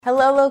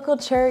Hello, local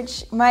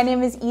church. My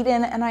name is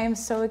Eden, and I am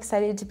so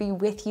excited to be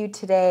with you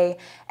today.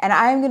 And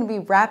I'm going to be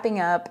wrapping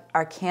up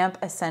our Camp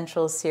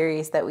Essentials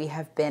series that we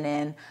have been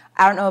in.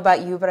 I don't know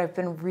about you, but I've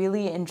been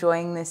really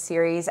enjoying this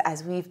series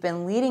as we've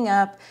been leading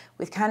up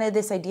with kind of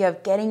this idea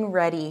of getting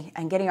ready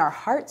and getting our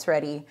hearts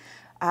ready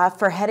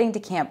for heading to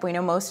camp. We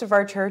know most of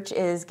our church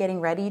is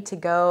getting ready to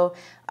go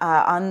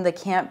on the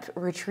camp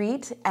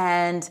retreat,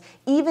 and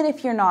even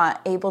if you're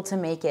not able to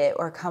make it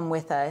or come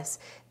with us,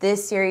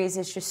 this series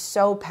is just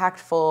so packed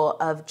full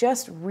of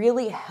just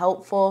really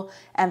helpful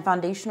and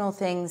foundational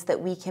things that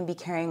we can be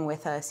carrying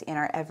with us in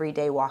our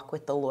everyday walk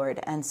with the Lord.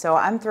 And so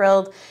I'm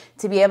thrilled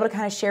to be able to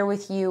kind of share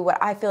with you what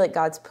I feel like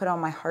God's put on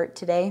my heart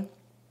today.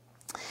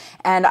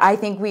 And I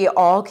think we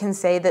all can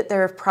say that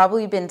there have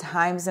probably been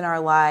times in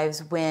our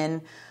lives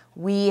when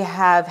we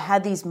have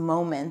had these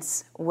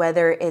moments,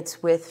 whether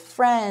it's with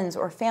friends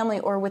or family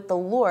or with the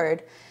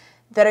Lord,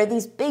 that are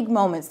these big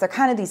moments. They're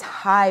kind of these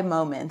high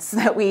moments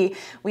that we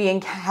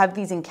have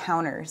these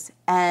encounters.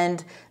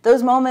 And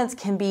those moments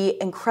can be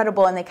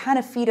incredible and they kind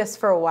of feed us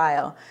for a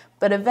while.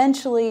 But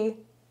eventually,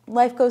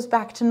 life goes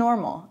back to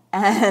normal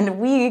and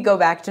we go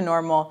back to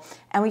normal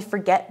and we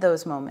forget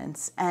those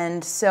moments.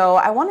 And so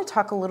I want to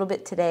talk a little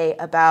bit today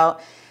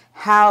about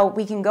how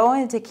we can go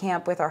into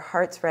camp with our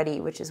hearts ready,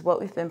 which is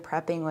what we've been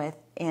prepping with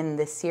in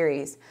this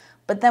series.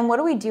 But then what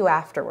do we do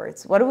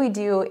afterwards? What do we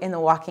do in the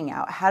walking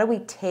out? How do we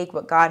take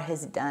what God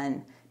has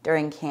done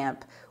during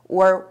camp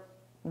or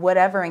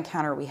whatever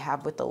encounter we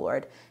have with the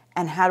Lord,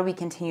 and how do we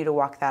continue to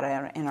walk that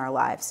out in our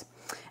lives?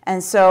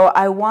 And so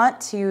I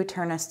want to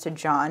turn us to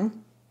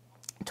John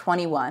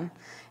 21,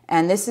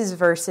 and this is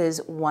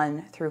verses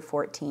 1 through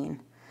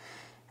 14.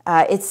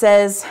 It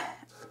says,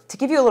 to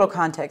give you a little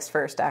context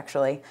first,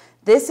 actually,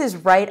 this is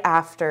right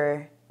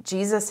after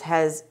Jesus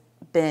has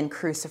been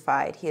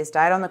crucified. He has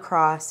died on the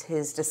cross.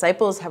 His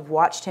disciples have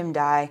watched him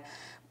die,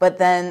 but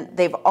then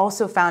they've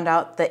also found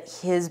out that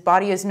his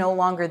body is no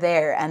longer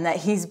there and that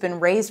he's been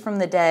raised from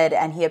the dead,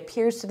 and he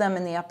appears to them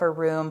in the upper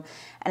room.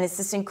 And it's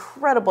this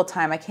incredible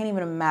time. I can't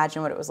even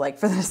imagine what it was like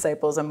for the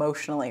disciples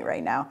emotionally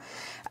right now.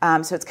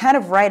 So it's kind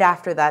of right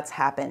after that's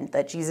happened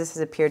that Jesus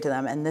has appeared to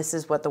them, and this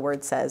is what the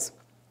word says.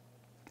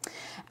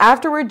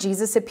 Afterward,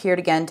 Jesus appeared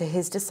again to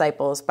his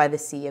disciples by the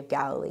Sea of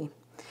Galilee.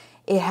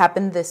 It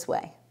happened this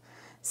way.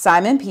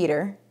 Simon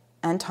Peter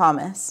and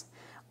Thomas,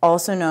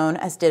 also known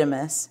as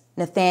Didymus,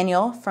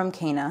 Nathanael from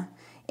Cana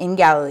in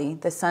Galilee,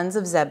 the sons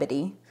of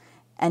Zebedee,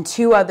 and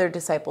two other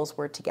disciples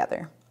were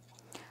together.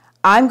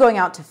 I'm going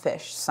out to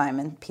fish,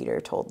 Simon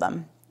Peter told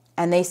them.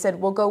 And they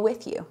said, we'll go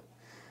with you.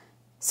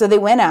 So they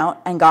went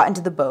out and got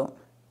into the boat,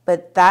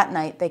 but that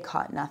night they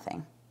caught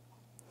nothing.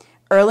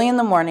 Early in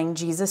the morning,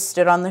 Jesus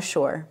stood on the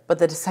shore, but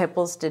the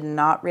disciples did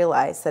not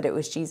realize that it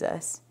was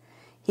Jesus.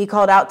 He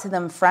called out to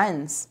them,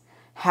 friends,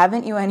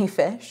 haven't you any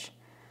fish?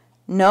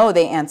 No,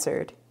 they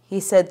answered. He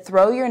said,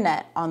 throw your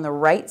net on the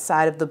right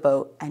side of the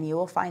boat and you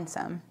will find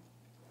some.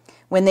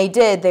 When they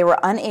did, they were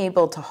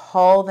unable to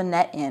haul the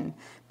net in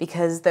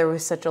because there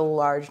was such a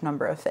large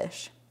number of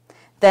fish.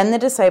 Then the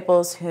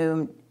disciple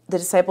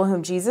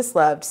whom Jesus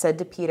loved said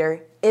to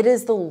Peter, it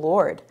is the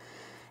Lord.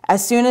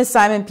 As soon as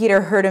Simon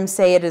Peter heard him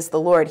say it is the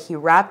Lord, he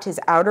wrapped his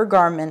outer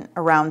garment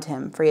around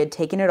him, for he had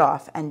taken it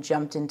off, and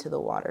jumped into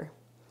the water.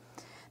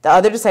 The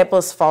other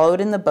disciples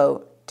followed in the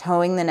boat,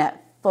 towing the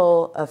net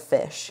full of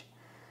fish,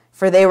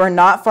 for they were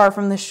not far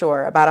from the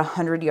shore, about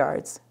 100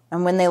 yards.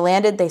 And when they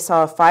landed, they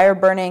saw a fire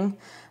burning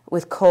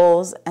with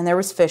coals, and there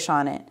was fish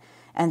on it,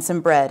 and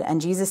some bread.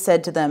 And Jesus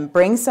said to them,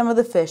 bring some of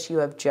the fish you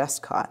have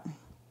just caught.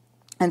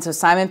 And so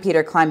Simon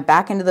Peter climbed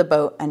back into the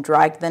boat and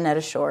dragged the net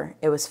ashore.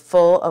 It was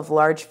full of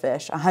large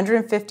fish,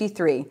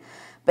 153,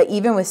 but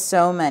even with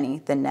so many,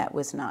 the net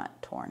was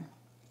not torn.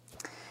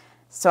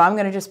 So I'm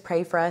going to just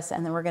pray for us,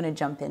 and then we're going to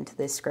jump into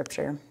this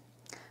scripture.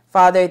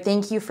 Father,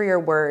 thank you for your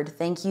word.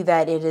 Thank you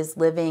that it is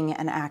living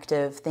and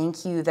active.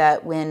 Thank you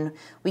that when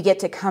we get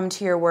to come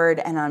to your word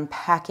and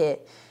unpack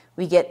it,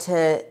 we get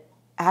to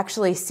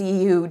actually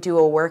see you do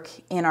a work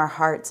in our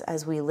hearts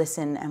as we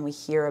listen and we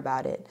hear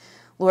about it.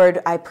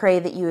 Lord, I pray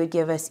that you would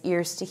give us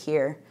ears to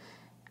hear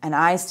and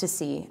eyes to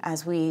see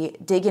as we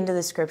dig into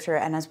the scripture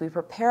and as we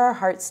prepare our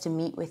hearts to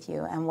meet with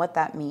you and what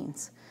that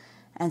means.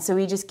 And so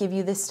we just give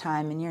you this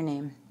time in your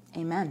name.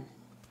 Amen.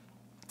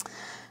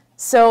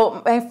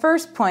 So my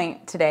first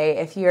point today,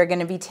 if you are going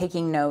to be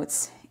taking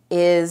notes,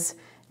 is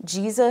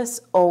Jesus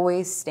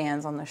always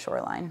stands on the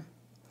shoreline.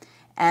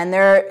 And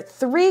there are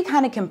three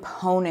kind of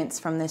components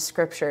from this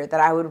scripture that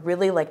I would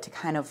really like to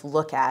kind of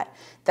look at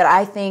that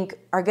I think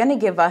are going to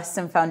give us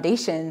some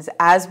foundations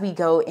as we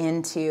go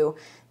into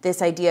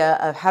this idea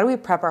of how do we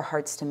prep our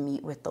hearts to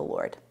meet with the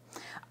Lord.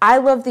 I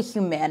love the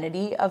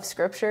humanity of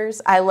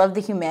scriptures. I love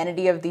the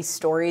humanity of these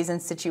stories and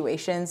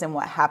situations and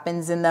what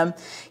happens in them.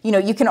 You know,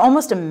 you can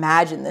almost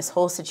imagine this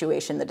whole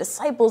situation. The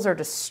disciples are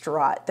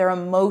distraught. They're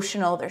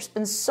emotional. There's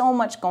been so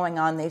much going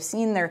on. They've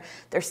seen their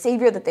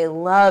Savior that they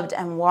loved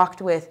and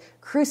walked with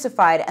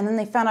crucified, and then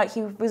they found out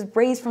he was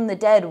raised from the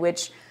dead,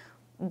 which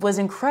was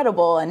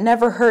incredible and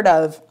never heard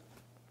of.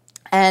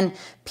 And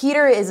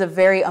Peter is a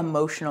very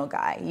emotional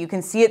guy. You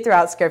can see it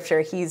throughout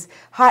Scripture. He's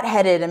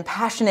hot-headed and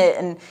passionate,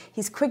 and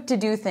he's quick to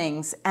do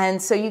things.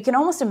 And so you can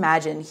almost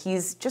imagine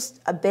he's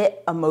just a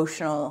bit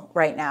emotional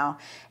right now.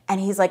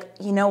 And he's like,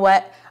 you know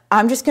what?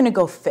 I'm just going to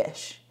go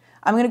fish.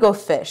 I'm going to go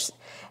fish.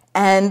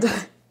 And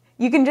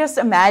you can just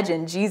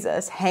imagine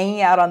Jesus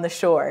hanging out on the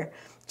shore,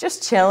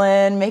 just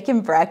chilling,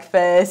 making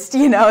breakfast,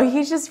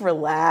 he's just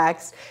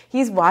relaxed.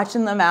 He's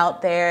watching them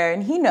out there,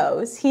 and he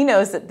knows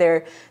that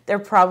they're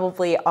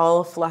probably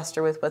all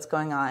afluster with what's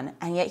going on,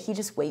 and yet he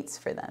just waits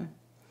for them.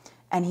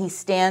 And he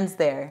stands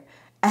there,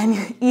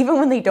 and even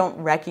when they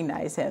don't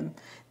recognize him,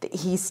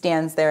 he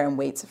stands there and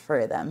waits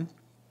for them.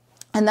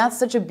 And that's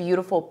such a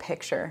beautiful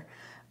picture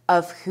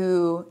of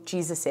who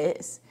Jesus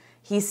is.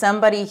 He's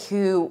somebody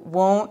who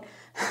won't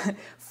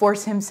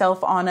force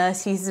himself on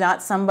us. He's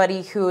not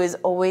somebody who is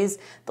always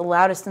the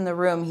loudest in the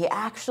room. He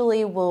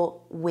actually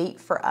will wait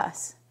for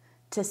us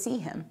to see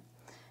him.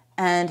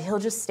 And he'll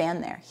just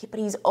stand there. But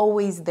he's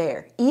always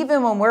there.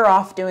 Even when we're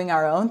off doing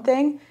our own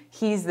thing,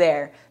 he's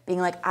there, being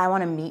like, I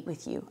want to meet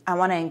with you. I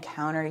want to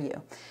encounter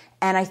you.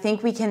 And I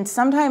think we can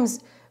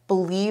sometimes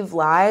believe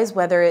lies,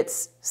 whether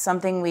it's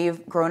something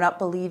we've grown up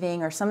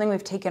believing or something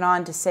we've taken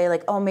on to say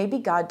like, oh, maybe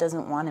God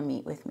doesn't want to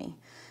meet with me.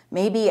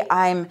 Maybe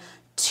I'm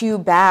too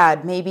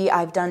bad. Maybe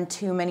I've done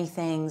too many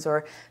things,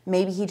 or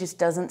maybe he just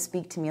doesn't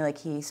speak to me like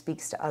he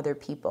speaks to other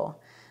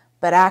people.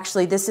 But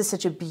actually, this is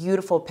such a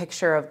beautiful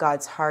picture of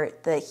God's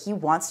heart that he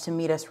wants to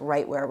meet us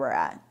right where we're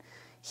at.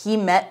 He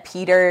met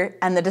Peter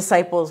and the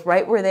disciples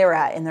right where they were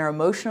at, in their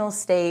emotional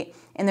state,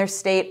 in their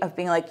state of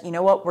being like, you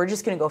know what, we're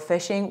just going to go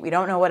fishing. We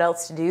don't know what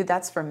else to do.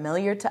 That's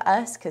familiar to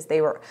us because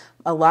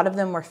a lot of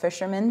them were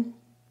fishermen.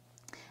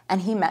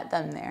 And he met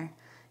them there.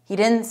 He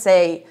didn't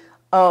say,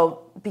 oh,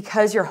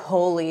 because you're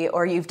holy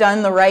or you've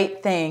done the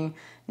right thing,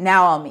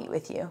 now I'll meet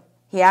with you.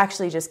 He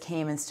actually just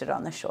came and stood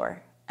on the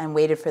shore and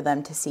waited for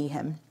them to see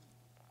him.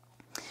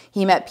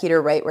 He met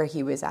Peter right where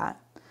he was at.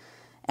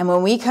 And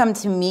when we come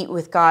to meet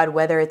with God,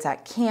 whether it's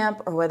at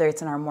camp or whether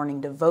it's in our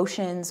morning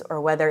devotions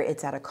or whether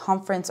it's at a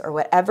conference or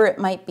whatever it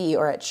might be,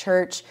 or at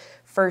church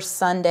first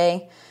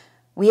Sunday,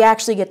 we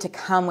actually get to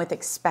come with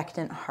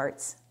expectant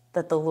hearts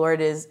that the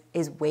Lord is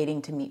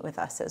waiting to meet with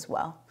us as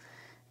well.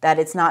 That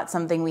it's not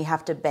something we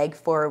have to beg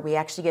for. We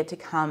actually get to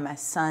come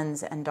as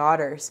sons and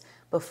daughters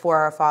before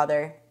our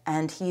Father,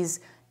 and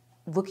he's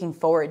looking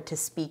forward to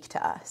speak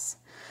to us.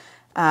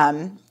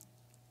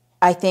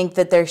 I think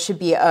that there should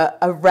be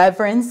a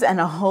reverence and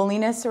a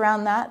holiness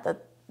around that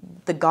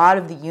the God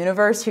of the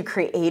universe who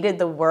created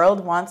the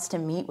world wants to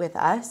meet with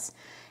us.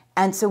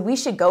 And so we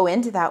should go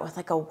into that with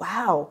like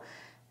wow,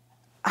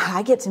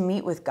 I get to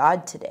meet with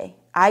God today.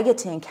 I get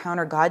to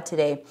encounter God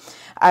today.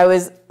 I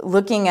was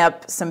looking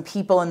up some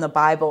people in the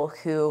Bible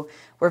who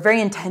were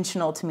very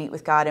intentional to meet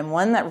with God, and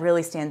one that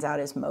really stands out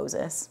is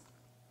Moses.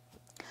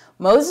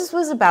 Moses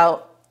was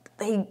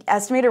they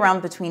estimate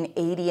around between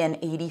 80 and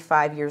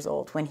 85 years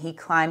old when he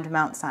climbed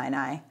Mount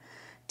Sinai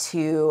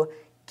to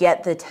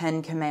get the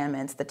 10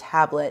 Commandments, the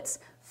tablets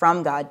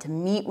from God, to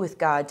meet with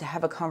God, to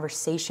have a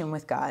conversation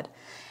with God.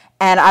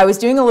 And I was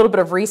doing a little bit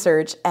of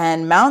research,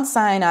 and Mount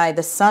Sinai,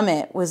 the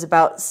summit, was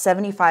about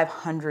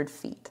 7,500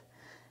 feet.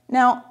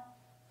 Now,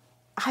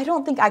 I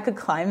don't think I could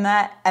climb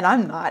that, and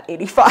I'm not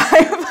 85.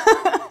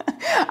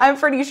 I'm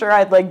pretty sure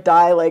I'd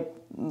die a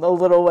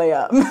little way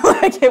up.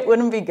 It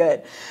wouldn't be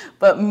good.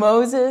 But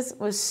Moses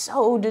was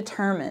so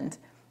determined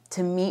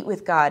to meet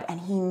with God, and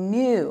he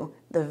knew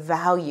the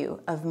value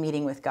of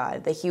meeting with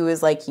God, that he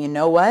was like, you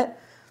know what?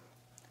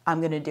 I'm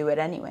going to do it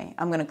anyway.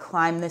 I'm going to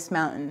climb this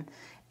mountain.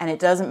 And it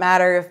doesn't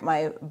matter if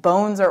my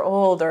bones are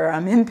old or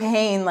I'm in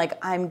pain,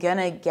 I'm going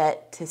to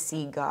get to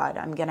see God.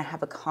 I'm going to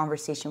have a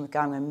conversation with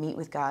God. I'm going to meet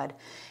with God.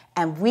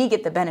 And we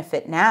get the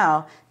benefit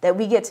now that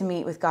we get to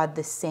meet with God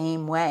the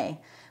same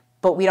way,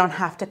 but we don't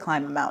have to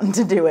climb a mountain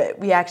to do it.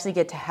 We actually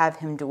get to have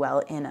him dwell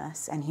in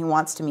us, and he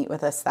wants to meet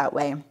with us that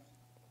way.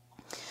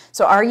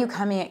 So are you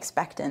coming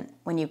expectant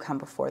when you come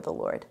before the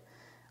Lord?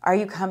 Are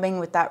you coming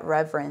with that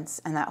reverence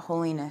and that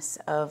holiness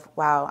of,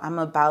 wow, I'm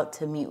about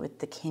to meet with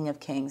the King of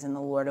Kings and the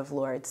Lord of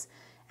Lords,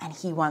 and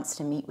he wants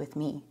to meet with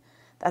me?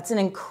 That's an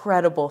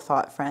incredible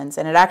thought, friends,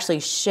 and it actually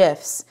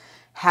shifts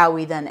how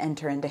we then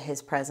enter into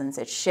his presence.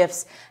 It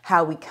shifts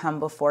how we come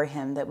before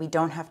him, that we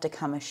don't have to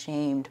come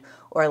ashamed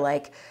or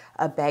like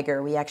a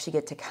beggar. We actually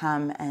get to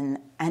come and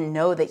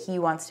know that he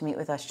wants to meet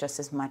with us just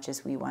as much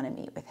as we want to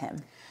meet with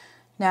him.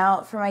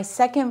 Now, for my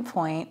second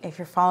point, if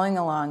you're following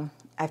along,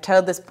 I've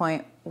titled this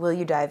point, Will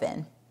You Dive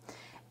In?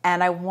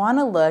 And I want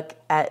to look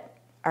at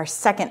our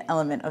second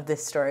element of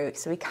this story.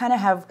 So we kind of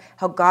have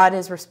how God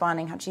is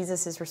responding, how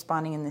Jesus is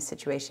responding in this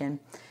situation.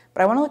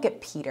 But I want to look at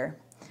Peter.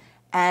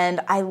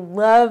 And I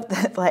love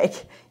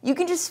that, you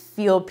can just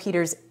feel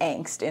Peter's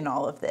angst in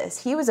all of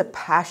this. He was a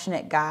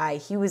passionate guy.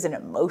 He was an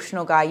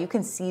emotional guy. You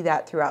can see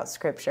that throughout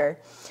Scripture.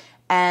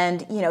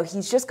 And,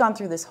 he's just gone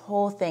through this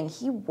whole thing.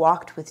 He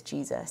walked with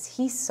Jesus.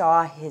 He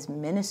saw his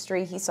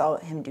ministry. He saw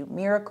him do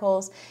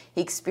miracles.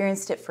 He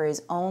experienced it for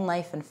his own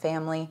life and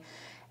family.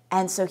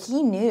 And so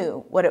he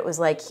knew what it was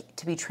like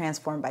to be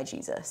transformed by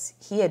Jesus.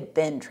 He had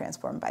been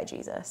transformed by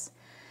Jesus.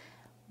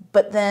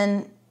 But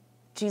then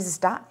Jesus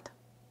died.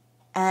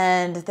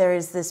 And there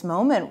is this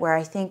moment where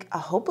I think a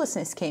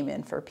hopelessness came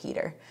in for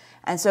Peter.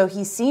 And so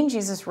he's seen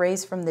Jesus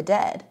raised from the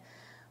dead,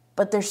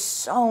 but there's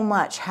so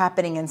much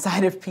happening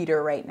inside of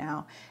Peter right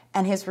now.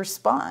 And his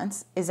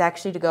response is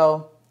actually to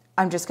go,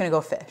 I'm just going to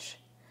go fish.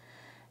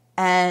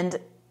 And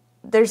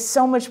there's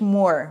so much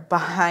more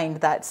behind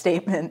that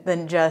statement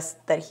than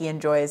just that he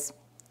enjoys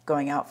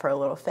going out for a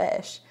little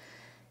fish.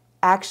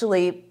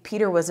 Actually,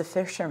 Peter was a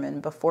fisherman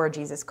before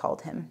Jesus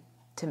called him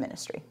to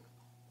ministry.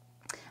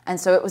 And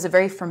so it was a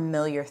very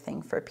familiar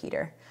thing for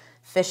Peter.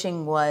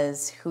 Fishing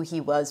was who he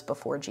was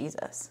before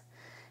Jesus.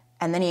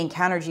 And then he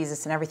encountered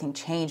Jesus and everything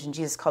changed and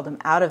Jesus called him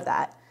out of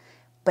that.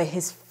 But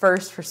his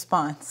first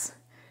response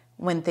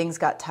when things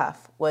got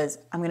tough was,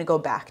 I'm going to go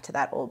back to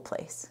that old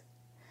place.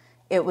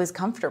 It was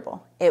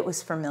comfortable. It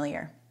was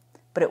familiar.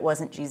 But it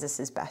wasn't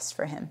Jesus's best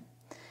for him.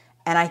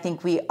 And I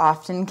think we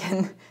often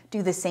can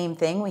do the same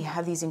thing. We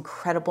have these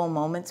incredible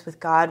moments with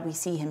God. We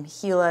see him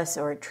heal us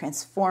or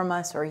transform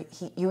us, or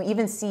you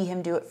even see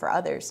him do it for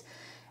others.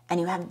 And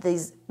you have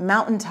these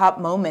mountaintop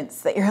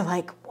moments that you're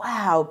like,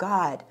 wow,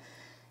 God.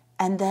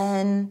 And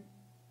then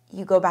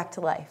you go back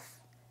to life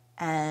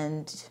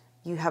and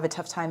you have a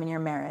tough time in your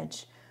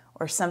marriage,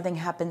 or something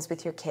happens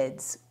with your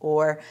kids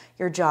or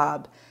your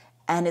job.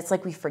 And it's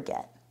like we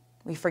forget.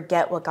 We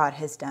forget what God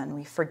has done.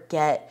 We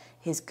forget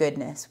his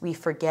goodness. We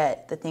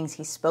forget the things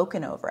he's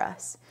spoken over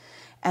us.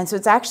 And so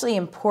it's actually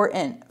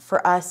important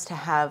for us to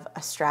have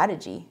a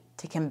strategy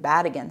to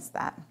combat against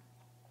that.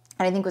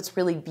 And I think what's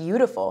really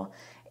beautiful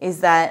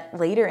is that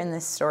later in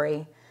this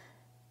story,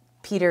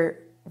 Peter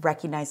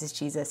recognizes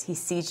Jesus. He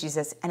sees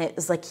Jesus, and it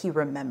is like he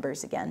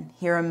remembers again.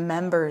 He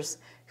remembers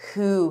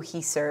who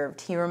he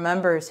served. He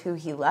remembers who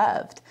he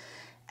loved.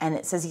 And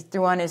it says he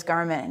threw on his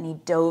garment and he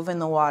dove in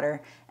the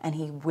water and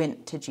he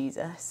went to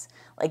Jesus.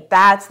 Like,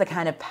 that's the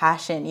kind of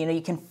passion,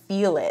 you can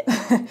feel it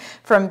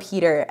from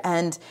Peter.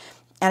 And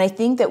I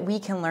think that we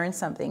can learn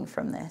something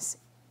from this.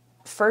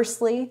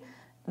 Firstly,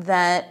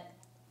 that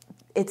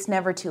it's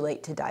never too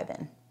late to dive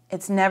in.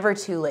 It's never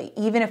too late.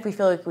 Even if we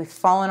feel like we've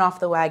fallen off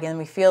the wagon,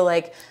 we feel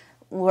like,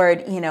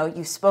 Lord,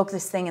 you spoke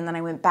this thing and then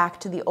I went back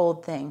to the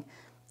old thing.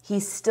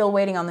 He's still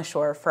waiting on the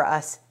shore for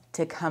us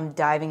to come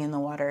diving in the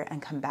water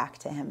and come back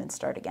to him and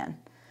start again.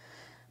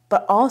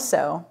 But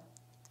also,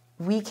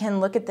 we can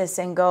look at this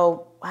and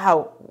go,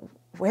 wow,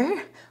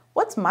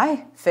 what's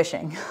my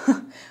fishing?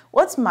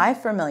 What's my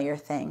familiar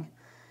thing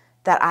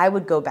that I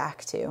would go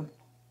back to?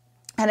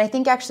 And I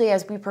think actually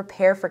as we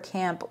prepare for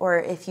camp, or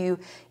if you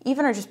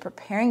even are just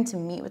preparing to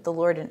meet with the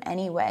Lord in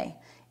any way,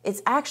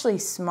 it's actually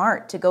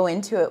smart to go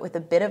into it with a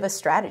bit of a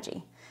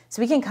strategy.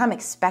 So we can come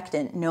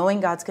expectant, knowing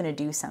God's going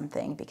to do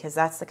something, because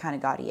that's the kind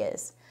of God he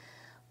is.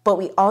 But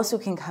we also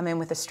can come in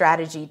with a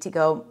strategy to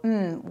go,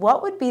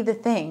 what would be the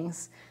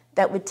things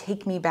that would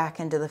take me back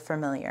into the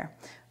familiar?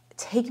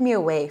 Take me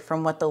away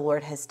from what the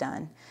Lord has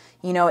done.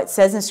 It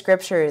says in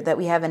Scripture that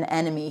we have an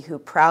enemy who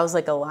prowls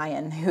like a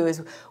lion, who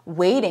is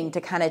waiting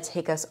to kind of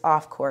take us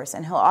off course.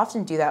 And he'll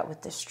often do that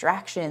with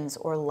distractions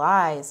or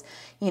lies.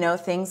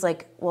 Things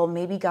like, well,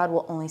 maybe God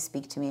will only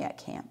speak to me at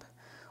camp.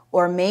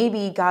 Or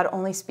maybe God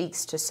only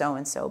speaks to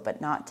so-and-so, but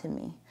not to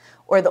me.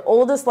 Or the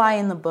oldest lie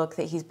in the book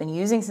that he's been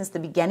using since the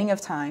beginning of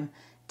time,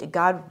 did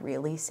God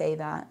really say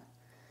that?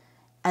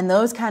 And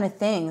those kind of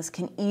things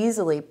can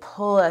easily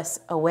pull us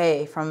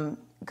away from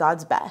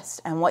God's best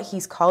and what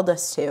he's called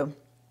us to.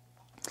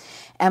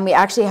 And we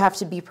actually have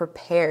to be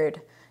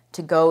prepared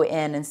to go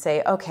in and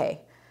say,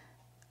 okay,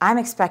 I'm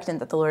expectant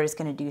that the Lord is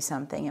going to do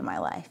something in my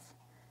life.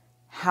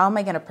 How am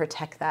I going to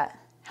protect that?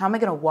 How am I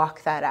going to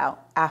walk that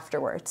out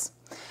afterwards?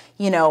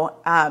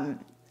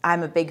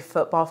 I'm a big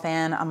football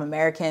fan. I'm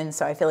American,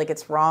 so I feel like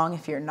it's wrong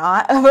if you're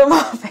not a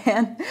football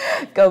fan.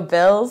 Go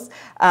Bills.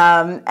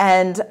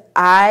 And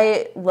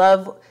I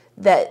love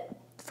that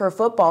for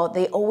football,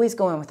 they always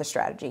go in with a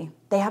strategy.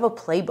 They have a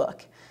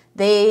playbook.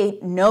 They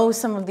know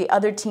some of the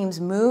other team's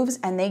moves,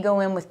 and they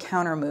go in with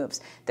counter moves.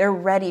 They're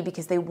ready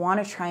because they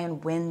want to try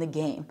and win the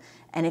game.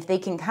 And if they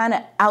can kind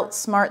of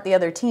outsmart the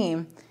other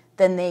team,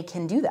 then they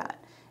can do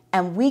that.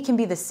 And we can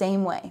be the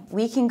same way.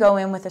 We can go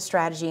in with a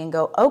strategy and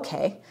go,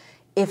 okay,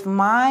 if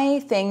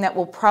my thing that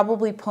will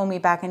probably pull me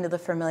back into the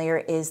familiar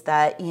is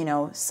that,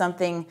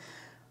 something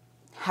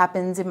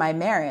happens in my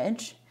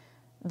marriage,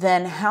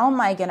 then how am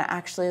I going to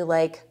actually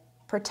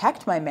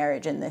protect my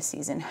marriage in this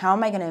season? How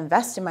am I going to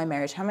invest in my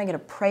marriage? How am I going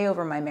to pray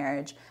over my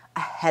marriage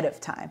ahead of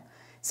time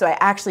so I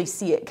actually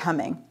see it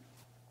coming?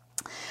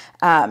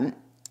 I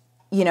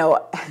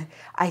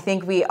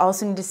think we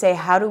also need to say,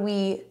 how do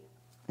we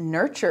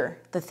nurture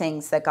the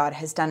things that God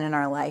has done in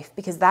our life?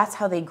 Because that's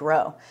how they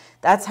grow.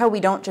 That's how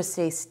we don't just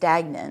stay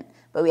stagnant,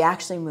 but we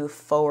actually move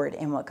forward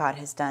in what God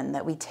has done,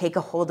 that we take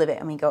a hold of it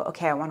and we go,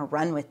 okay, I want to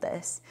run with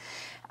this.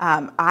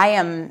 I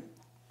am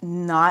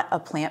not a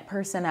plant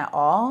person at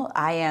all.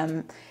 I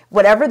am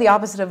whatever the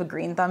opposite of a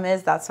green thumb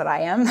is, that's what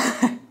I am.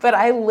 But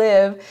I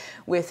live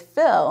with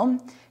Phil,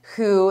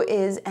 who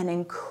is an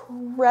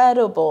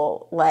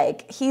incredible,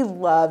 he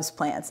loves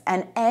plants,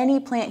 and any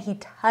plant he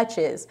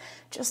touches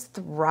just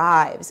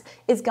thrives.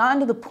 It's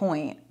gotten to the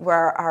point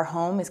where our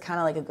home is kind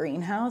of like a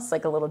greenhouse,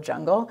 like a little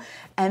jungle,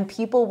 and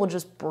people will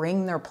just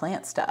bring their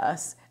plants to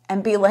us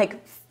and be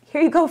like,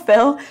 here you go,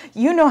 Phil,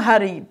 you know how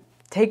to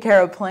take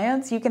care of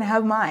plants, you can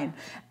have mine.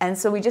 And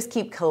so we just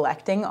keep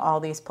collecting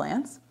all these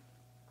plants.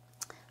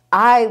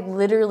 I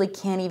literally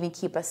can't even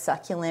keep a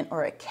succulent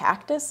or a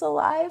cactus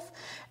alive.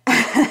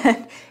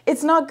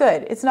 It's not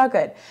good. It's not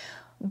good.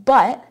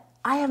 But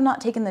I have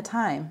not taken the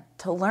time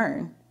to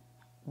learn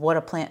what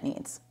a plant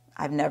needs.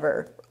 I've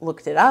never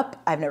looked it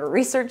up. I've never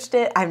researched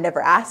it. I've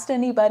never asked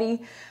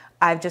anybody.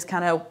 I've just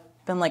kind of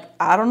been like,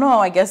 I don't know,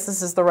 I guess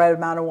this is the right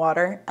amount of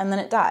water, and then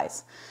it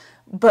dies.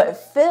 But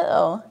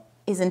Phil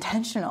is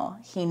intentional.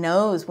 He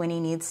knows when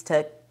he needs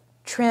to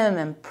trim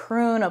and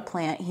prune a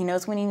plant. He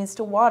knows when he needs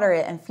to water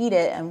it and feed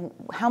it and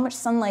how much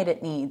sunlight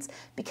it needs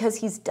because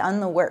he's done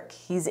the work.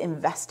 He's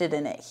invested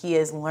in it. He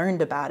has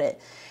learned about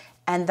it.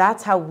 And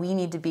that's how we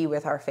need to be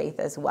with our faith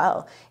as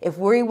well. If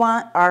we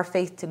want our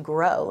faith to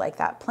grow like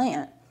that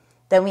plant,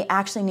 then we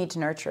actually need to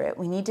nurture it.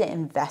 We need to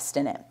invest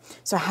in it.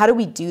 So how do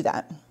we do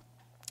that?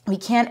 We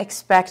can't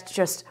expect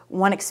just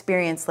one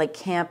experience like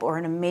camp or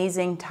an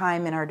amazing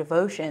time in our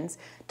devotions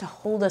to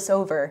hold us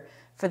over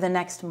for the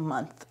next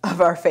month of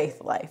our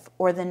faith life,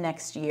 or the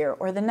next year,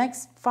 or the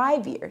next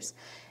 5 years.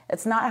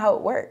 It's not how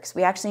it works.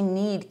 We actually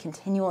need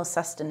continual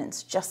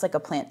sustenance, just like a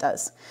plant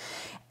does.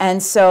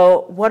 And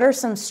so what are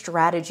some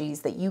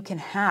strategies that you can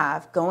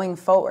have going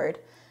forward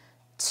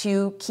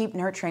to keep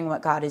nurturing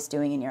what God is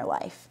doing in your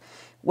life?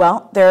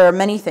 Well, there are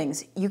many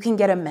things. You can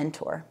get a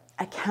mentor.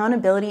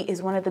 Accountability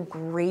is one of the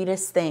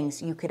greatest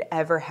things you could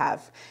ever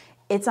have.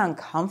 It's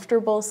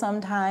uncomfortable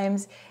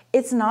sometimes.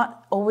 It's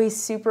not always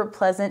super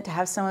pleasant to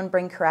have someone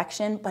bring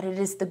correction, but it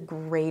is the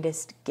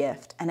greatest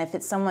gift. And if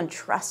it's someone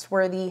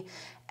trustworthy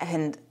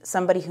and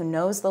somebody who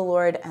knows the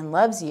Lord and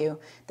loves you,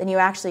 then you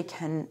actually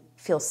can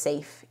feel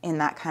safe in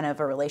that kind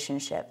of a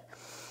relationship.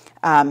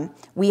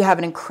 We have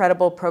an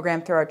incredible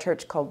program through our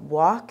church called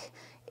Walk.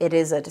 It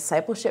is a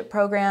discipleship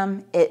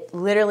program. It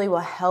literally will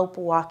help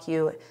walk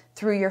you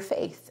through your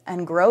faith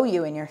and grow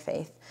you in your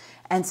faith.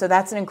 And so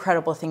that's an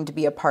incredible thing to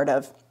be a part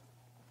of.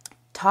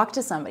 Talk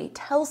to somebody.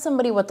 Tell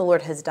somebody what the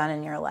Lord has done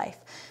in your life.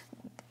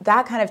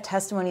 That kind of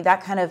testimony,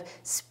 that kind of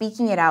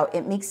speaking it out,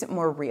 it makes it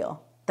more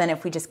real than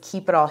if we just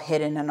keep it all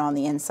hidden and on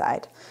the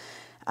inside.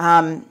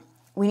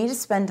 We need to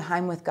spend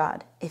time with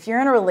God. If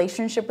you're in a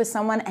relationship with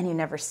someone and you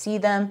never see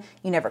them,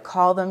 you never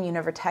call them, you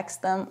never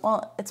text them,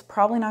 well, it's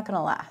probably not going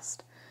to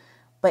last.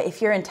 But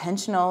if you're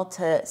intentional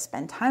to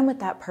spend time with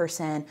that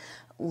person,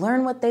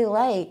 learn what they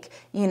like,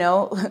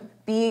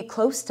 be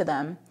close to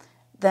them,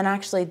 then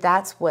actually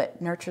that's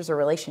what nurtures a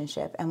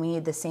relationship, and we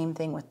need the same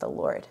thing with the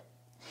Lord.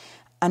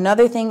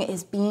 Another thing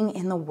is being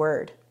in the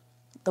Word.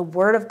 The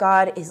Word of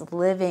God is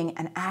living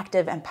and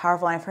active and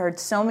powerful. And I've heard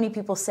so many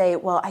people say,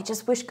 well, I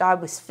just wish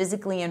God was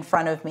physically in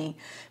front of me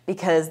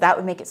because that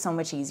would make it so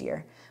much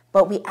easier.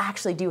 But we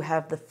actually do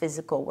have the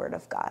physical Word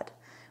of God,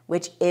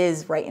 which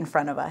is right in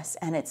front of us,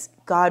 and it's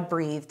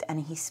God-breathed, and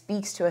He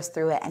speaks to us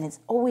through it, and it's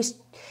always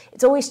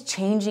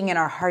changing in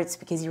our hearts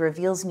because He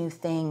reveals new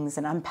things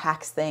and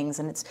unpacks things,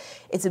 and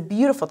it's a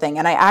beautiful thing.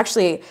 And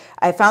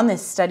I found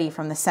this study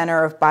from the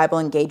Center of Bible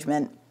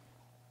Engagement,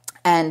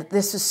 and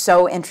this is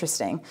so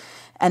interesting.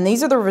 And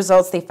these are the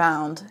results they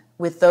found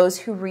with those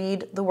who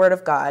read the Word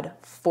of God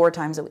 4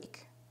 times a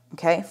week.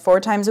 Okay, 4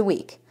 times a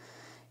week.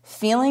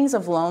 Feelings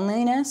of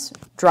loneliness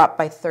drop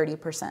by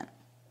 30%.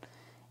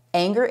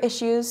 Anger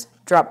issues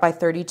drop by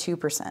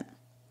 32%.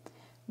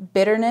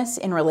 Bitterness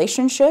in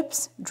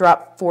relationships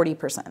drop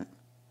 40%.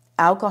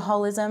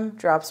 Alcoholism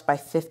drops by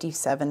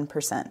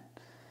 57%.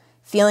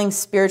 Feeling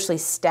spiritually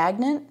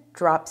stagnant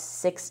drops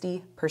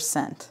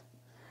 60%.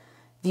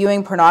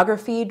 Viewing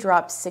pornography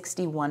drops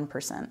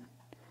 61%.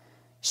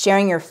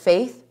 Sharing your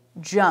faith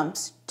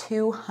jumps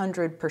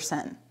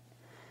 200%.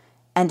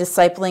 And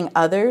discipling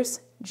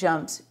others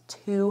jumps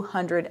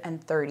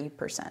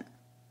 230%.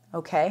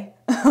 Okay?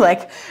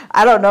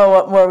 I don't know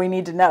what more we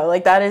need to know.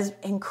 That is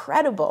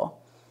incredible.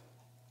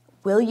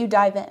 Will you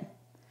dive in?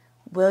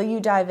 Will you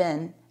dive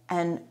in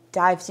and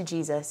dive to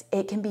Jesus?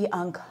 It can be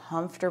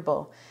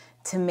uncomfortable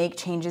to make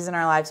changes in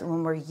our lives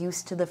when we're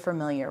used to the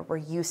familiar. We're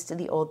used to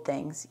the old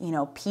things.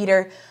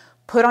 Peter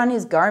put on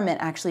his garment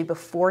actually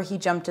before he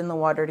jumped in the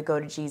water to go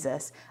to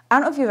Jesus. I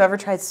don't know if you've ever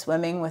tried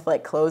swimming with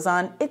clothes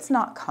on. It's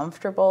not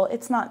comfortable.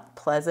 It's not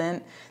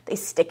pleasant. They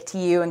stick to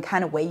you and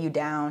kind of weigh you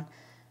down.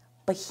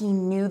 But he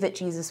knew that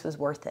Jesus was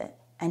worth it.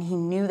 And he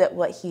knew that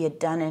what he had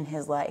done in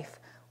his life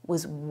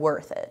was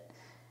worth it.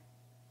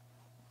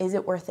 Is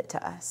it worth it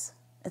to us?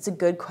 It's a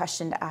good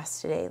question to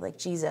ask today.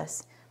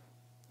 Jesus,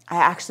 I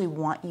actually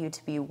want you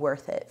to be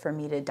worth it for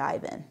me to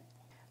dive in.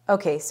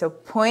 Okay, so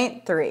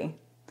point 3.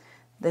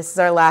 This is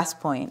our last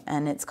point,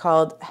 and it's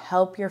called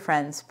help your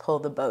friends pull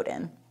the boat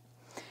in.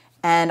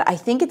 And I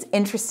think it's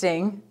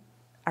interesting,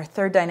 our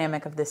third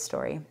dynamic of this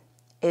story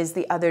is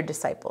the other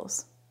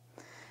disciples.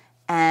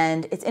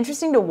 And it's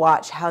interesting to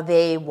watch how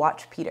they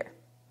watch Peter,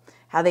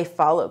 how they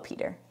follow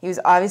Peter. He was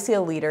obviously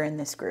a leader in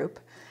this group.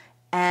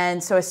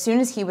 And so as soon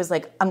as he was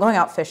like, I'm going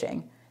out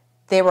fishing,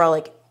 they were all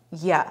like,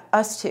 yeah,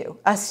 us too,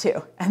 us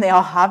too. And they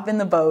all hop in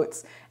the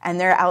boats and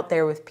they're out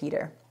there with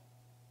Peter.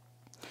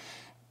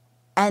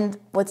 And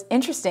what's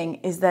interesting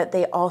is that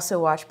they also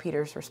watch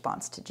Peter's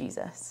response to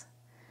Jesus.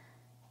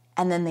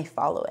 And then they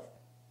follow it.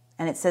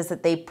 And it says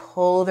that they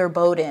pull their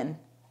boat in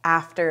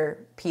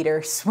after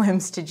Peter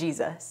swims to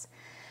Jesus.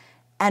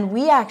 And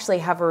we actually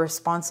have a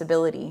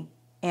responsibility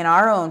in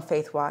our own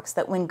faith walks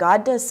that when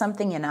God does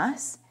something in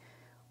us,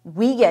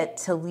 we get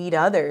to lead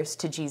others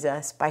to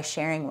Jesus by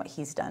sharing what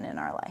he's done in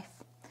our life.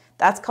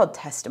 That's called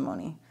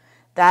testimony.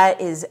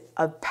 That is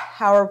a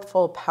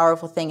powerful,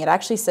 powerful thing. It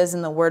actually says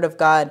in the Word of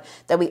God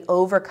that we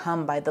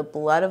overcome by the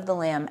blood of the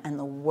Lamb and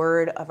the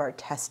word of our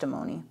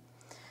testimony.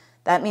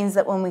 That means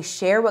that when we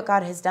share what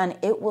God has done,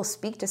 it will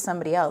speak to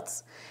somebody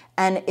else.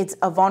 And it's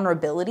a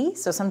vulnerability,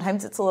 so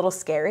sometimes it's a little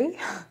scary,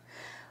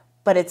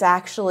 but it's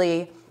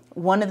actually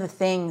one of the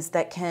things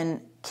that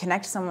can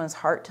connect someone's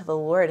heart to the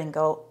Lord and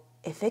go,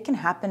 if it can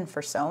happen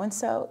for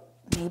so-and-so,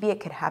 maybe it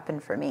could happen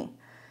for me.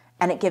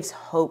 And it gives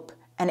hope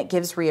and it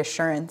gives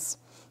reassurance.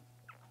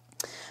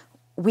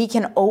 We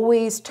can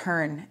always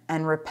turn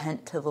and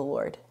repent to the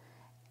Lord.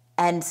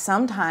 And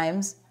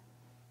sometimes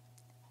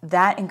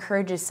that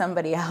encourages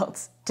somebody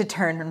else to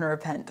turn and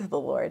repent to the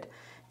Lord,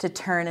 to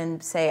turn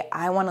and say,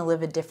 I want to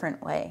live a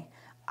different way.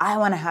 I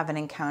want to have an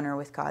encounter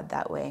with God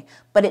that way.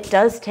 But it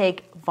does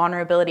take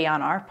vulnerability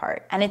on our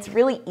part. And it's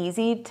really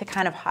easy to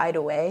kind of hide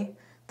away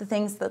the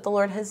things that the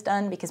Lord has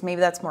done because maybe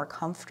that's more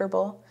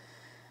comfortable.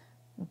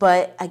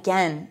 But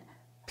again,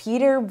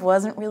 Peter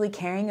wasn't really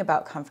caring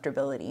about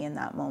comfortability in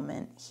that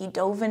moment. He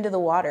dove into the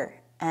water,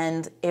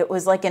 and it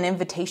was like an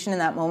invitation in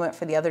that moment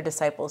for the other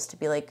disciples to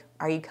be like,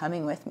 are you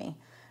coming with me?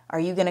 Are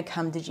you going to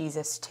come to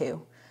Jesus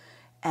too?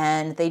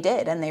 And they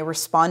did, and they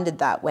responded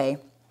that way.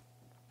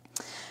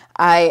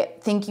 I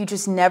think you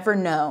just never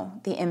know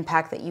the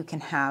impact that you can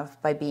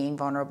have by being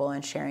vulnerable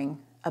and sharing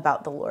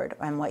about the Lord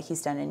and what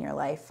he's done in your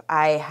life.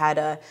 I had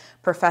a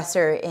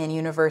professor in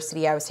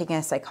university, I was taking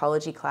a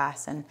psychology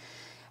class,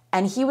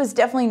 and he was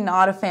definitely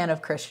not a fan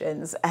of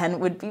Christians and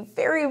would be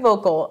very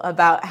vocal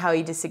about how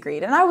he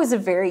disagreed. And I was a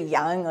very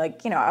young, I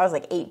was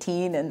like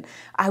 18 and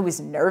I was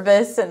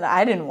nervous and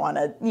I didn't want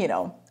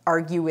to,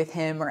 argue with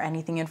him or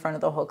anything in front of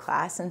the whole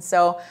class. And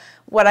so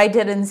what I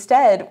did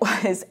instead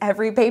was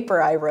every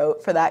paper I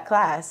wrote for that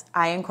class,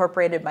 I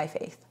incorporated my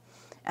faith.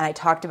 And I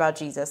talked about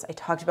Jesus. I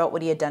talked about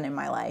what he had done in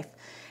my life.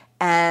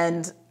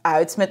 And I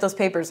would submit those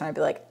papers and I'd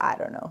be like, I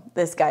don't know,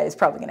 this guy is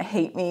probably going to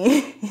hate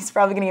me. He's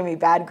probably going to give me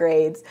bad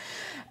grades.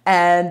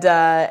 And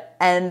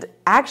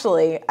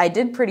actually, I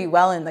did pretty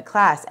well in the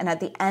class. And at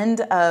the end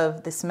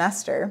of the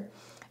semester,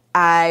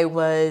 I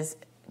was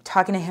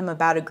talking to him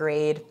about a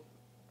grade.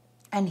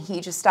 And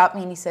he just stopped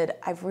me and he said,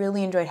 I've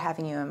really enjoyed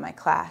having you in my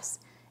class.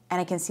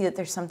 And I can see that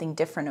there's something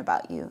different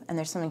about you. And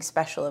there's something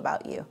special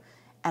about you.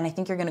 And I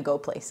think you're going to go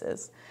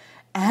places.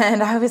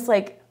 And I was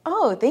like,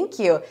 oh, thank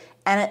you.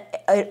 And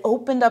it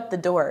opened up the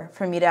door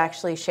for me to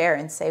actually share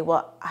and say,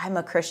 well, I'm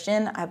a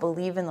Christian. I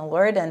believe in the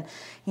Lord. And,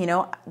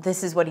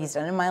 this is what he's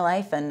done in my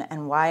life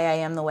and why I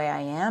am the way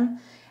I am.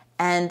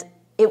 And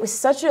it was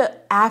such an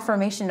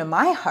affirmation to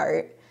my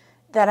heart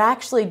that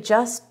actually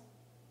just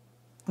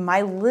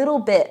my little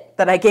bit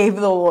that I gave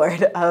the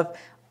Lord of,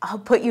 I'll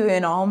put you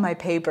in all my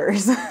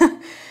papers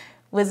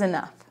was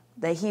enough.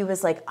 That he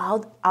was like,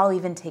 I'll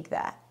even take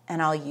that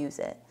and I'll use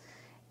it.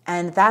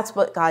 And that's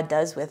what God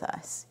does with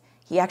us.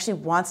 He actually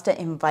wants to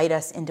invite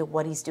us into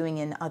what he's doing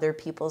in other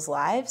people's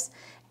lives.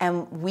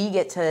 And we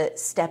get to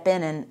step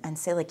in and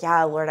say like,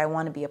 yeah, Lord, I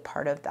want to be a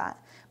part of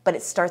that. But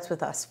it starts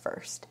with us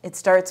first. It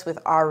starts with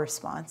our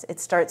response. It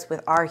starts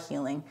with our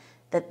healing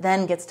that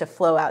then gets to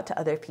flow out to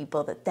other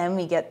people, that then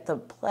we get the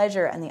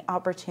pleasure and the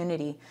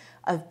opportunity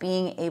of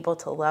being able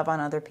to love on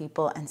other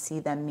people and see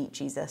them meet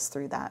Jesus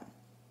through that.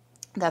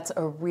 That's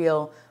a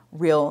real,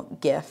 real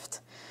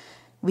gift.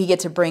 We get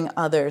to bring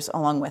others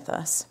along with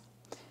us.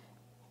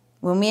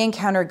 When we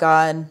encounter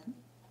God,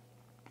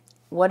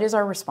 what is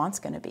our response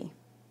going to be?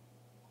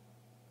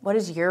 What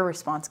is your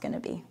response going to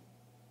be?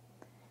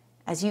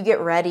 As you get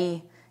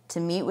ready to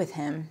meet with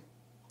him,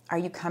 are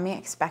you coming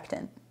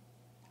expectant?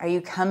 Are you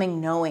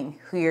coming knowing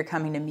who you're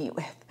coming to meet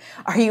with?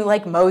 Are you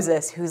like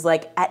Moses, who's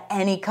like, at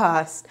any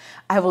cost,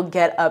 I will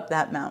get up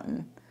that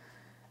mountain?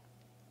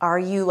 Are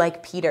you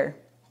like Peter,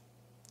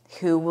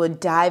 who would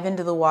dive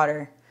into the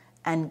water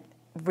and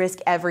risk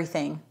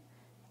everything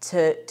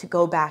to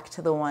go back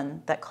to the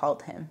one that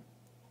called him?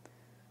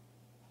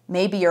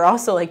 Maybe you're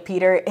also like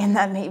Peter in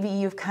that maybe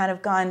you've kind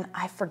of gone,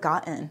 I've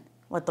forgotten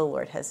what the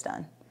Lord has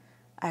done.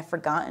 I've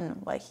forgotten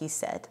what he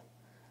said.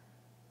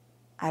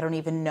 I don't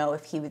even know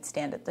if he would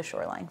stand at the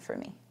shoreline for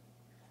me.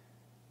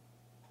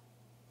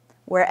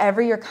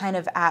 Wherever you're kind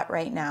of at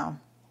right now,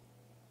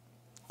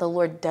 the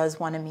Lord does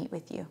want to meet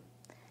with you.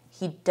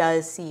 He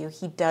does see you.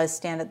 He does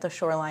stand at the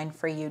shoreline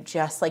for you,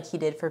 just like he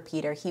did for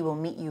Peter. He will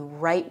meet you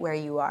right where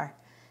you are.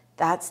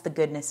 That's the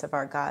goodness of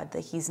our God,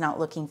 that he's not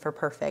looking for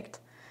perfect.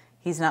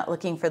 He's not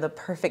looking for the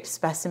perfect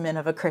specimen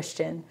of a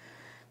Christian.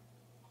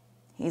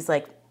 He's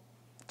like,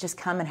 just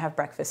come and have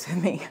breakfast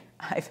with me.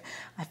 I've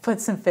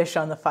put some fish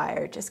on the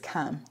fire. Just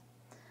come.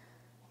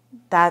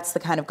 That's the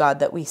kind of God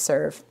that we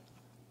serve.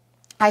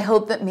 I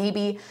hope that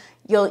maybe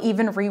you'll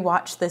even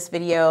rewatch this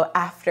video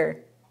after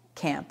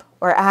camp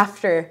or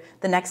after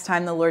the next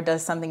time the Lord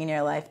does something in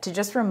your life to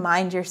just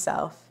remind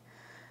yourself,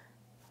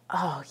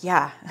 oh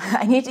yeah,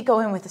 I need to go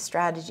in with a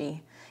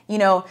strategy. You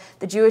know,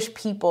 the Jewish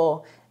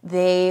people,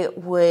 they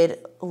would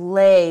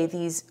lay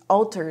these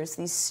altars,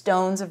 these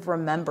stones of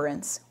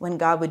remembrance when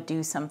God would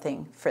do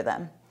something for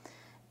them.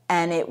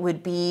 And it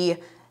would be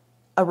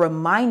a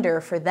reminder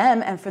for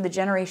them and for the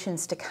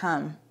generations to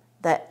come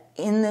that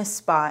in this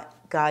spot,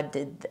 God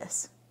did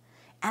this.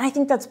 And I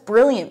think that's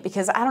brilliant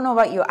because I don't know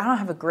about you, I don't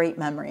have a great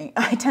memory.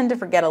 I tend to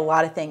forget a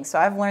lot of things. So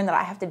I've learned that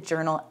I have to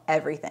journal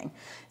everything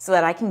so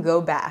that I can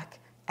go back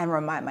and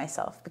remind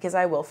myself because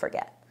I will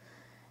forget.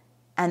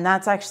 And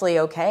that's actually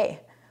okay.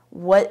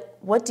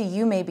 What do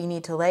you maybe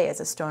need to lay as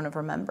a stone of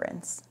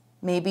remembrance?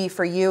 Maybe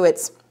for you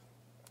it's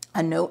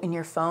a note in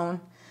your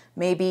phone.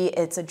 Maybe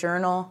it's a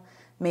journal.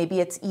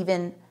 Maybe it's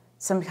even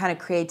some kind of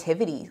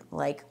creativity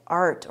like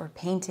art or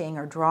painting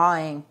or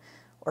drawing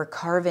or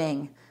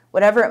carving,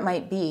 whatever it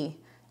might be,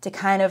 to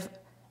kind of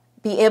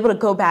be able to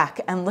go back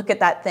and look at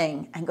that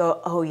thing and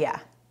go, oh yeah,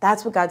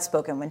 that's what God's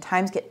spoken. When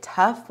times get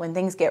tough, when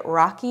things get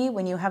rocky,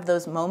 when you have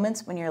those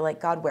moments when you're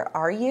like, God, where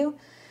are you?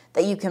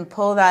 That you can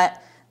pull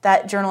that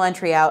journal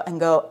entry out and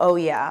go, oh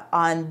yeah,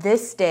 on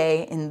this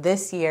day in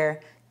this year,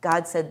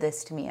 God said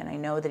this to me and I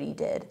know that he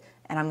did,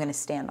 and I'm going to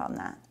stand on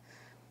that.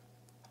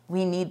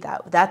 We need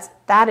that.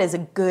 That is a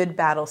good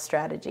battle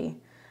strategy.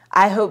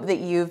 I hope that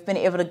you've been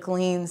able to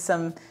glean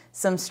some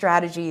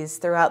strategies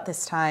throughout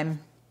this time,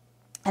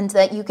 and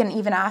that you can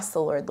even ask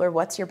the Lord,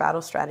 what's your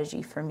battle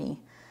strategy for me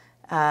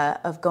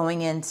of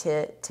going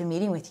into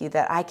meeting with you,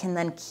 that I can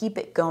then keep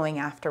it going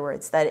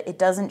afterwards, that it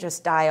doesn't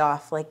just die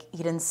off like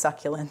Eden's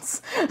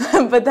succulents,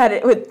 but that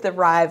it would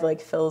thrive like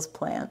Phil's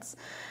plants,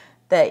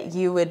 that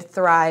you would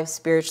thrive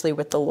spiritually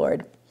with the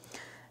Lord.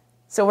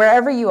 So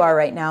wherever you are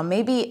right now,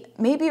 maybe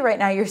right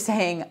now you're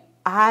saying,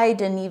 I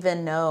didn't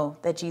even know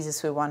that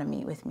Jesus would want to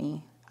meet with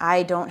me.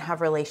 I don't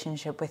have a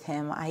relationship with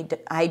him.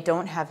 I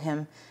don't have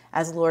him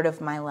as Lord of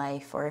my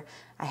life, or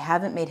I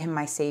haven't made him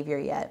my Savior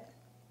yet.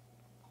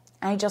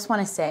 And I just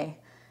want to say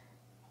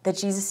that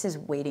Jesus is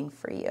waiting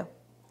for you.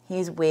 He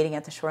is waiting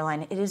at the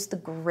shoreline. It is the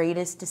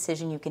greatest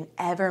decision you can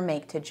ever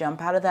make to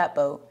jump out of that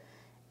boat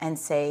and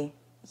say,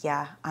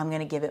 yeah, I'm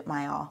going to give it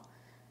my all.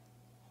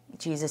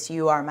 Jesus,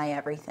 you are my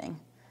everything.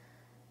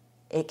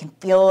 It can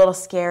feel a little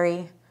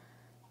scary,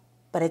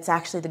 but it's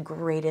actually the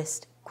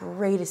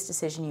greatest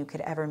decision you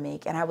could ever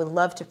make. And I would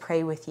love to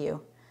pray with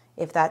you,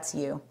 if that's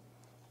you,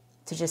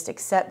 to just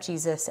accept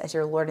Jesus as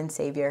your Lord and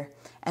Savior.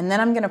 And then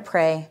I'm going to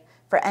pray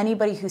for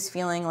anybody who's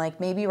feeling like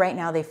maybe right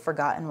now they've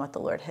forgotten what the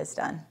Lord has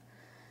done.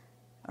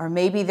 Or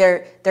maybe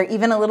they're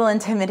even a little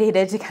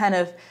intimidated to kind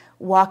of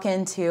walk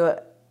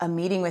into a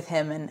meeting with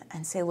him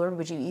and say, Lord,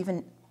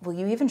 will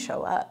you even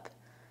show up?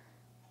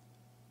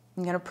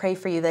 I'm going to pray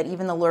for you that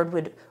even the Lord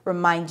would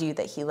remind you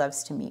that he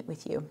loves to meet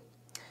with you.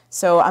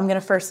 So I'm going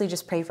to firstly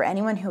just pray for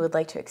anyone who would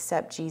like to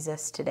accept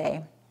Jesus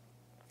today.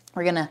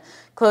 We're going to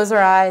close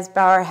our eyes,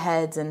 bow our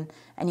heads, and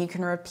you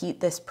can repeat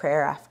this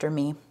prayer after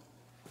me.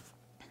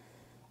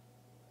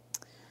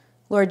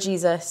 Lord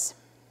Jesus,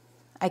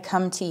 I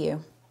come to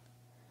you.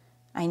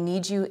 I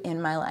need you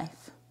in my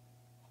life.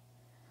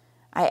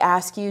 I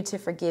ask you to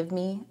forgive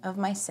me of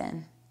my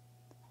sin,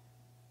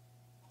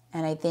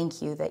 and I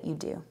thank you that you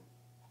do.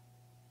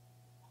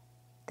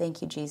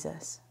 Thank you,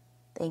 Jesus.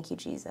 Thank you,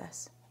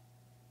 Jesus.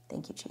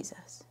 Thank you,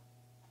 Jesus.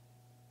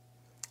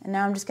 And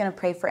now I'm just going to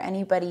pray for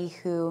anybody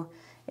who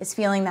is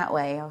feeling that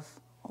way of,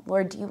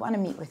 Lord, do you want to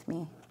meet with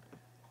me?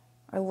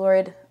 Or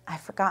Lord,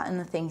 I've forgotten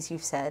the things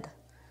you've said,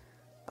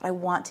 but I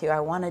want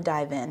to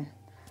dive in.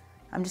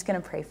 I'm just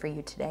going to pray for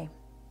you today.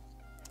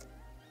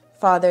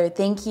 Father,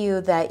 thank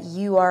you that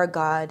you are a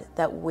God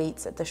that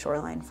waits at the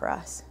shoreline for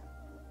us.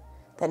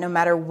 That no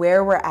matter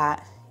where we're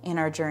at in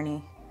our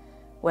journey,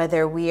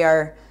 whether we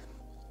are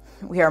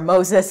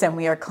Moses and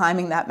we are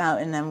climbing that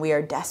mountain and we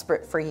are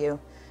desperate for you,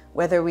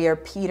 whether we are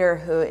Peter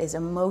who is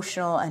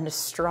emotional and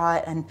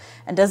distraught and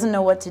doesn't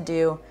know what to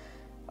do,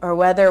 or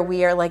whether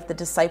we are like the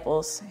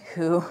disciples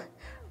who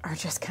are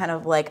just kind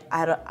of like,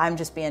 I'm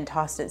just being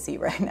tossed at sea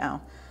right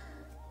now.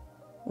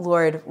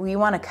 Lord, we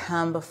want to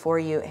come before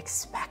you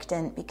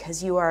expectant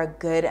because you are a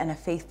good and a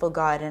faithful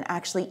God. And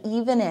actually,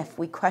 even if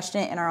we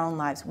question it in our own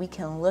lives, we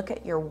can look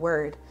at your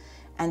word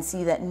and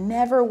see that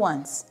never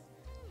once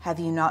have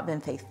you not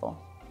been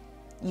faithful.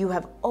 You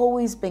have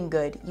always been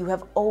good. You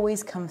have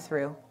always come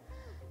through.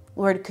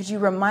 Lord, could you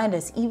remind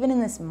us, even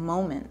in this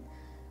moment,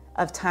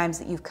 of times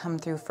that you've come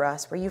through for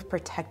us, where you've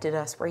protected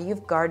us, where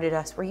you've guarded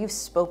us, where you've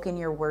spoken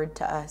your word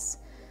to us,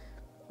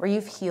 where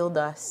you've healed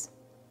us.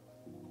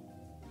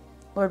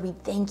 Lord, we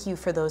thank you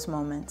for those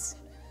moments.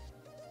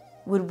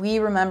 Would we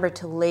remember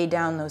to lay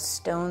down those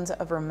stones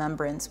of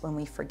remembrance when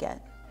we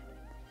forget?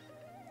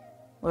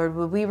 Lord,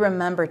 would we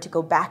remember to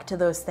go back to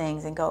those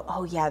things and go,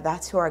 oh yeah,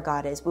 that's who our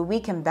God is? Would we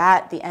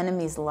combat the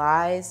enemy's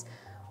lies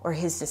or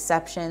his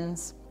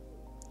deceptions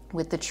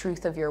with the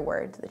truth of your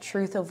word, the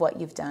truth of what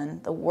you've done,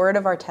 the word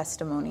of our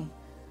testimony.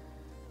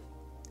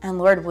 And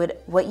Lord, would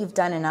what you've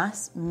done in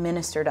us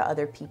minister to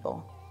other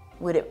people?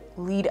 Would it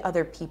lead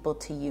other people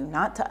to you,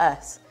 not to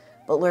us,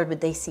 but Lord,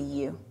 would they see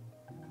you?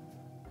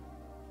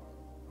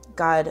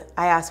 God,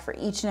 I ask for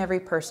each and every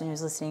person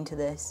who's listening to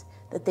this,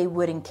 that they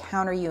would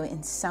encounter you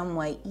in some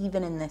way,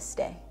 even in this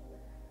day,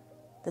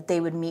 that they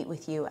would meet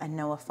with you and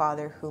know a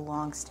Father who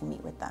longs to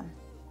meet with them.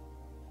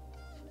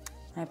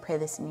 And I pray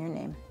this in your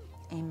name.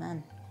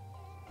 Amen.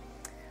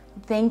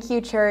 Thank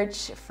you,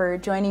 church, for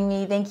joining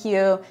me. Thank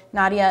you,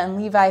 Nadia and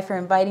Levi, for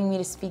inviting me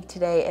to speak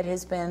today. It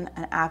has been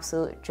an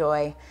absolute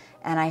joy,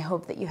 and I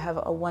hope that you have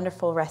a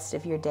wonderful rest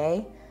of your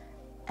day,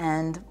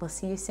 and we'll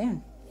see you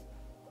soon.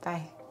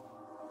 Bye.